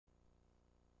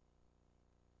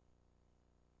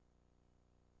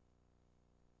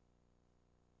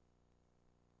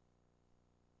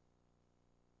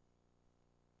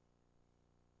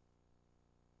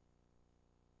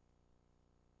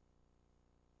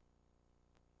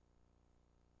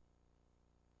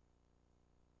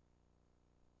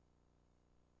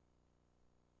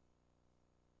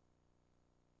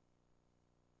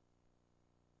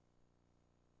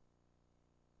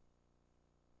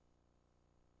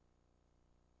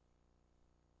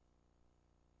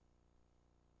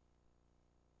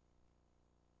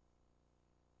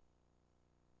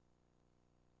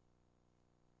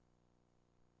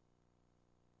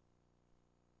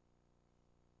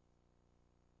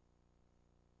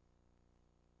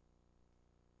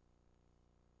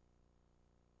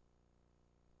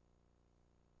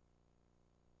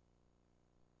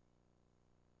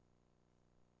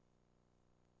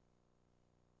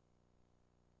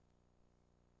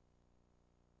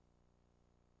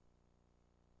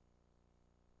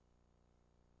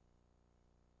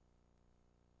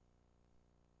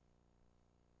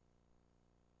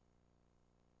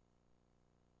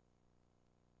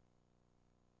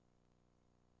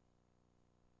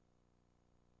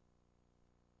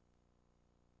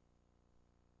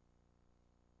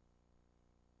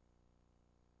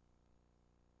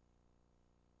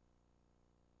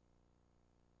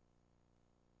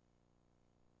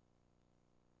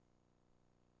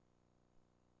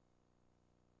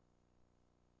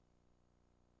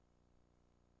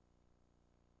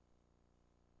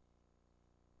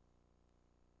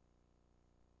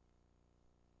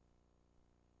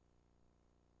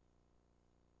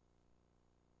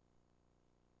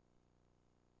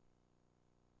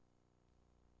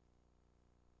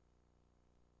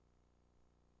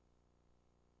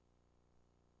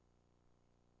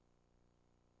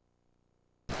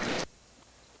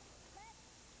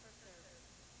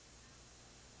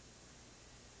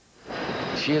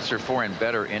She hits her forehand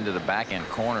better into the backhand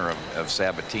corner of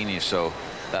Sabatini, so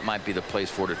that might be the place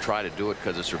for her to try to do it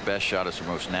because it's her best shot. It's her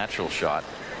most natural shot.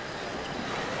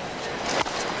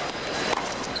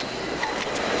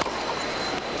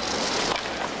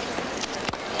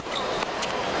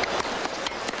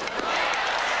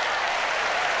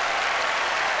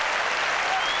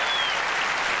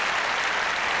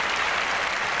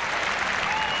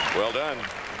 Well done.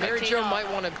 Mary Jo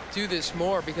might want to do this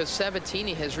more because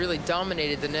Sabatini has really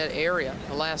dominated the net area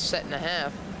the last set and a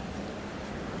half.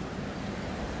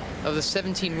 Of the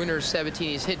 17 winners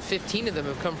Sabatini's hit, 15 of them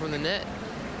have come from the net.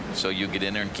 So you get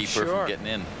in there and keep her from getting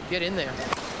in. Get in there.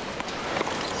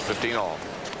 15 all.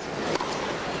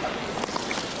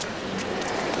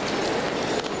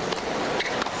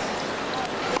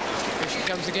 Here she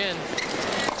comes again.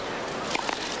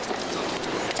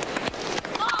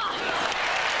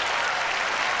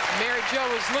 Mary Jo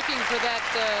was looking for that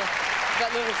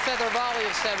little feather volley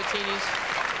of Sabatini's.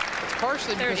 It's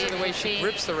partially because of the way she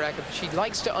grips the racket, but she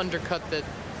likes to undercut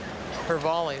her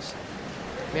volleys.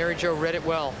 Mary Jo read it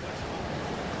well.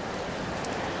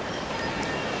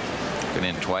 Been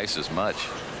in twice as much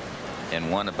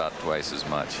and won about twice as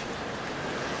much.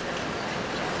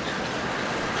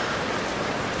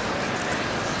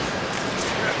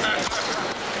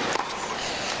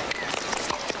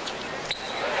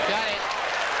 Got it.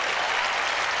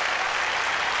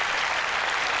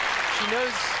 She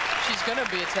knows she's going to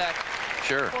be attacked.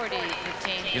 Sure.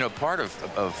 40-15. You know, part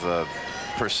of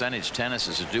percentage tennis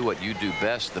is to do what you do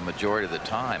best the majority of the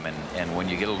time, and when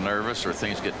you get a little nervous or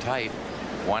things get tight,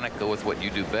 why not go with what you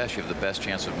do best? You have the best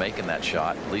chance of making that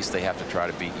shot. At least they have to try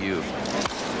to beat you.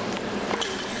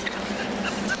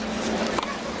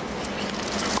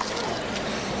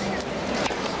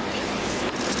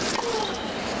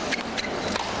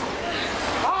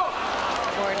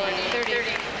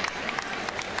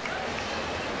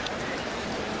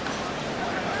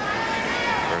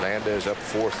 Is up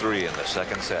 4-3 in the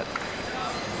second set.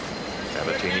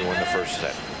 Sabatini won the first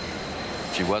set.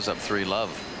 She was up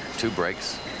 3-love, 2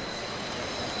 breaks.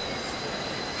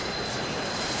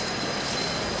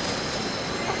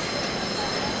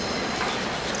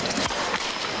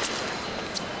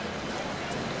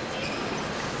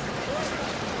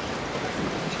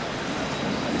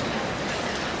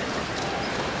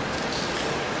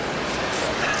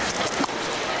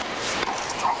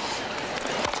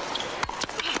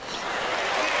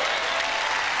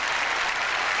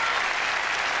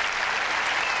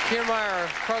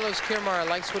 Carlos Kiermaier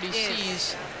likes what he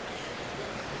sees.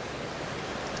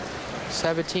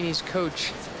 Sabatini's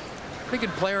coach. Pretty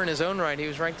good player in his own right. He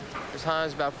was ranked as high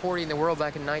as about 40 in the world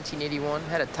back in 1981.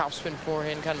 Had a topspin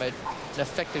forehand, kind of an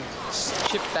effective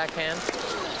chip backhand.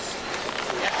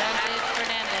 Advantage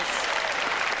Fernandez.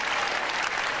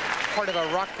 Part of a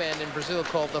rock band in Brazil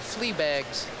called the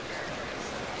Fleabags.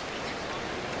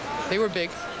 They were big.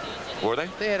 Were they?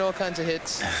 They had all kinds of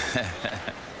hits.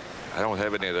 I don't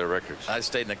have any of their records. I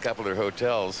stayed in a couple of their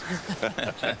hotels.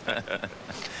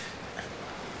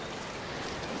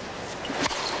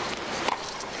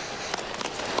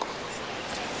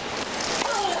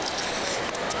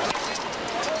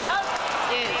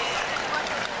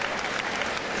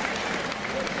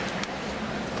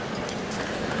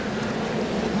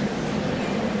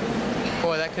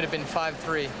 Boy, that could have been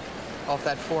 5-3 off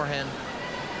that forehand.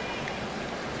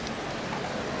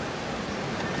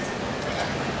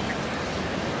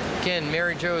 Again,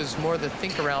 Mary Jo is more the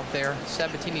thinker out there.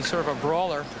 Sabatini's sort of a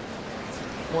brawler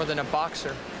more than a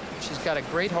boxer. She's got a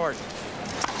great heart.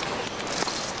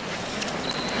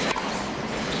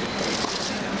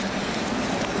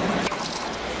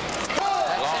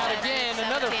 That's out again,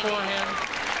 another forehand.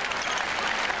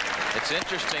 It's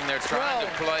interesting, they're trying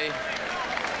to play.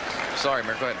 Sorry,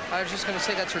 Mary, go ahead. I was just going to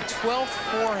say that's her 12th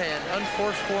forehand,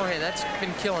 unforced forehand. That's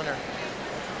been killing her.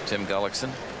 Tim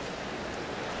Gullickson.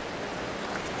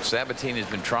 Sabatini has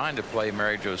been trying to play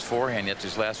Mary Jo's forehand, yet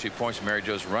these last few points, Mary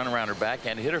Jo's run around her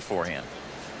backhand to hit her forehand.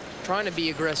 Trying to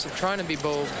be aggressive, trying to be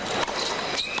bold.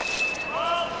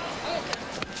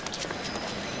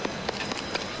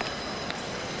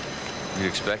 You'd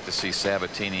expect to see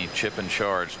Sabatini chip and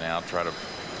charge now, try to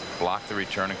block the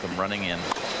return and come running in.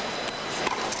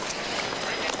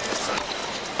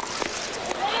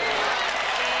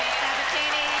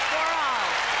 Sabatini, 4-all.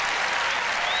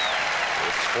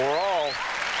 It's 4-all.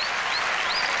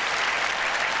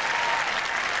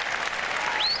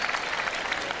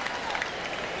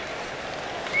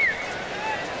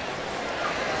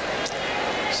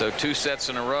 So 2 sets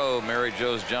in a row, Mary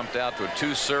Jo's jumped out to a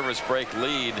 2-service break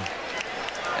lead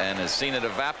and has seen it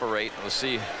evaporate. We'll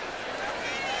see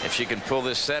if she can pull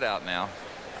this set out now.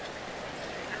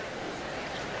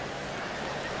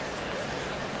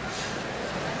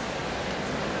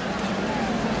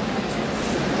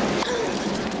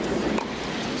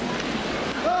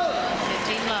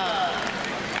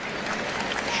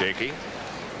 Shaky.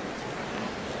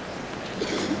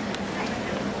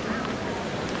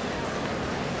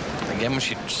 Again, when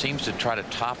she seems to try to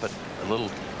top it a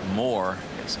little more,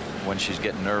 it's when she's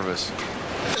getting nervous.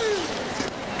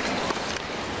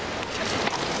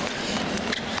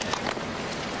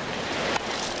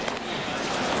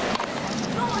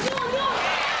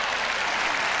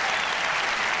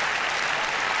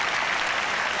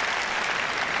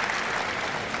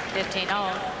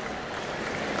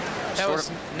 That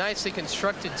was nicely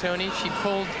constructed, Tony. She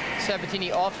pulled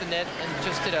Sabatini off the net and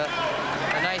just did a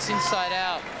nice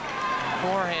inside-out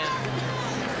forehand.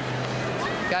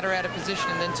 Got her out of position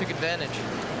and then took advantage.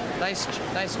 Nice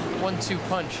 1-2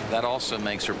 punch. That also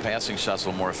makes her passing shots a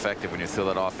little more effective when you throw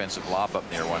that offensive lob up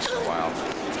there once in a while.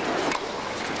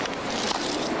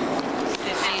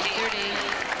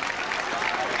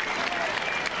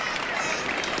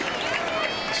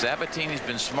 50-30. Sabatini's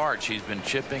been smart. She's been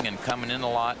chipping and coming in a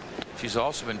lot. She's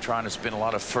also been trying to spin a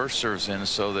lot of first serves in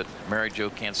so that Mary Jo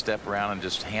can't step around and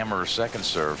just hammer her second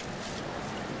serve.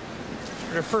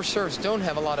 Her first serves don't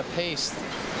have a lot of pace.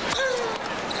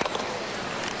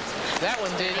 That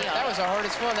one did. That was the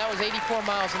hardest one. That was 84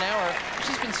 miles an hour.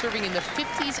 She's been serving in the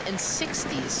 50s and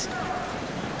 60s.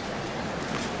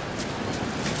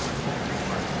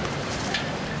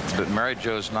 But Mary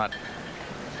Jo's not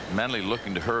mentally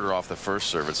looking to hurt her off the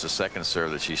first serve. It's the second serve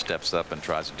that she steps up and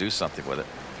tries to do something with it.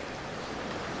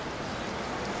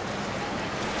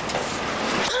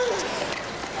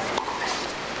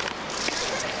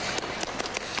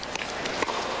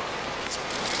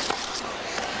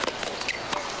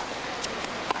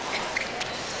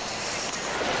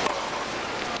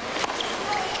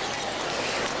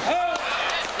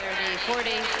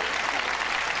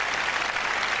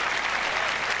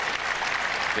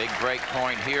 Big break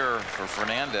point here for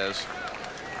Fernandez.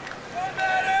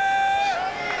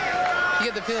 You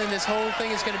get the feeling this whole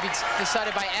thing is going to be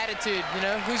decided by attitude. You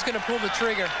know, who's going to pull the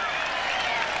trigger?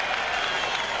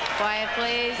 Quiet,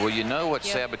 please. Well, you know what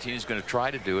Sabatini's going to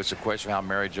try to do. It's a question of how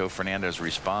Mary Jo Fernandez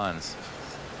responds.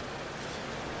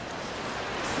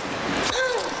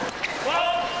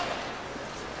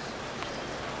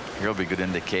 Here'll be a good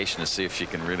indication to see if she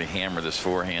can really hammer this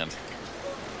forehand.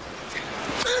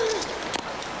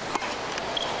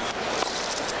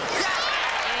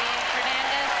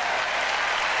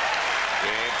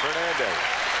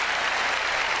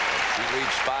 She leads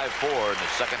 5-4 in the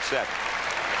second set.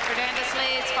 Fernandez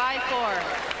leads 5-4.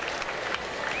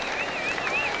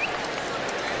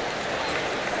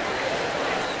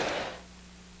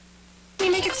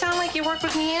 You make it sound like you work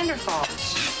with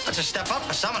Neanderthals. That's a step up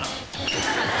for some of them.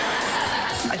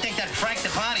 I think that Frank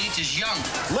DePonte is young.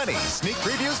 Lenny Sneak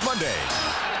Previews Monday.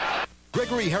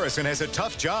 Gregory Harrison has a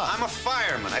tough job. I'm a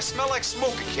fireman. I smell like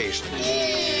smoke occasionally.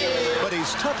 But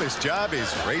his toughest job is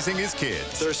raising his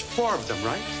kids. There's 4 of them,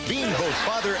 right? Being both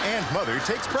father and mother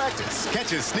takes practice.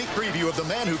 Catch a sneak preview of the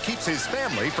man who keeps his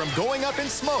family from going up in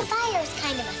smoke. Fire's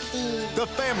kind of a theme. The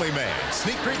Family Man.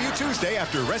 Sneak preview Tuesday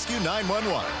after Rescue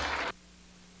 911.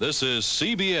 This is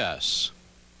CBS.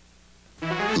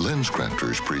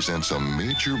 LensCrafters presents a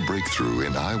major breakthrough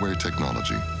in eyewear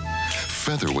technology.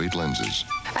 Featherweight lenses.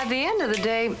 At the end of the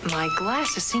day, my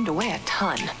glasses seem to weigh a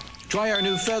ton. Try our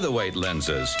new featherweight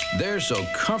lenses. They're so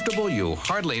comfortable you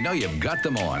hardly know you've got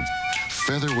them on.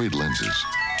 Featherweight lenses.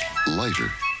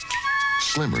 Lighter,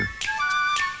 slimmer,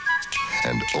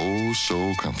 and oh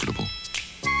so comfortable.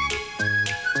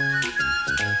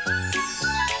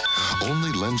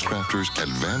 Only LensCrafters'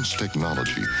 advanced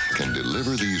technology can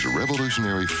deliver these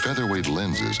revolutionary featherweight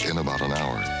lenses in about an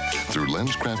hour through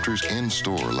LensCrafters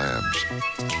in-store labs.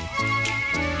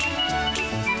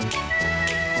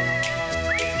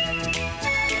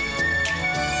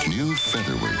 New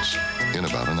featherweights in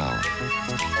about an hour.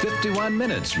 51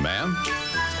 minutes, ma'am.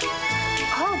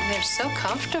 Oh, they're so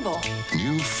comfortable.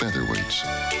 New featherweights.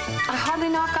 I hardly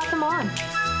know I've got them on.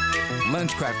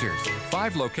 LensCrafters,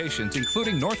 5 locations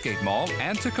including Northgate Mall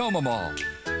and Tacoma Mall.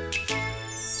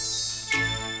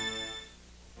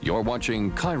 You're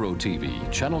watching Cairo TV,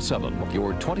 Channel 7,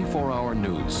 your 24-hour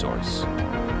news source.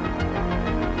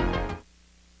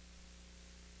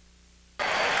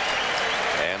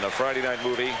 And the Friday night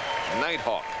movie,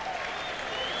 Nighthawk.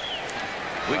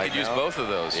 We could use both of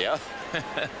those. Yeah.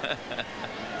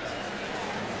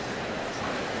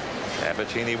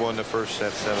 Sabatini won the first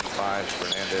set 7-5.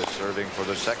 Fernandez serving for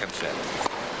the second set.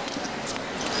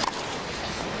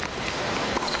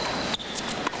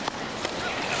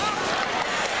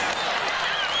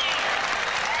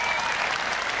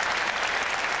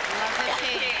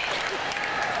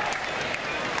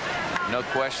 No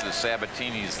question that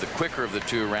Sabatini is the quicker of the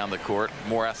two around the court,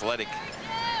 more athletic.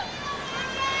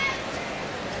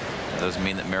 Doesn't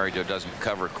mean that Mary Jo doesn't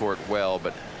cover court well,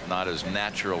 but not as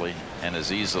naturally and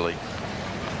as easily.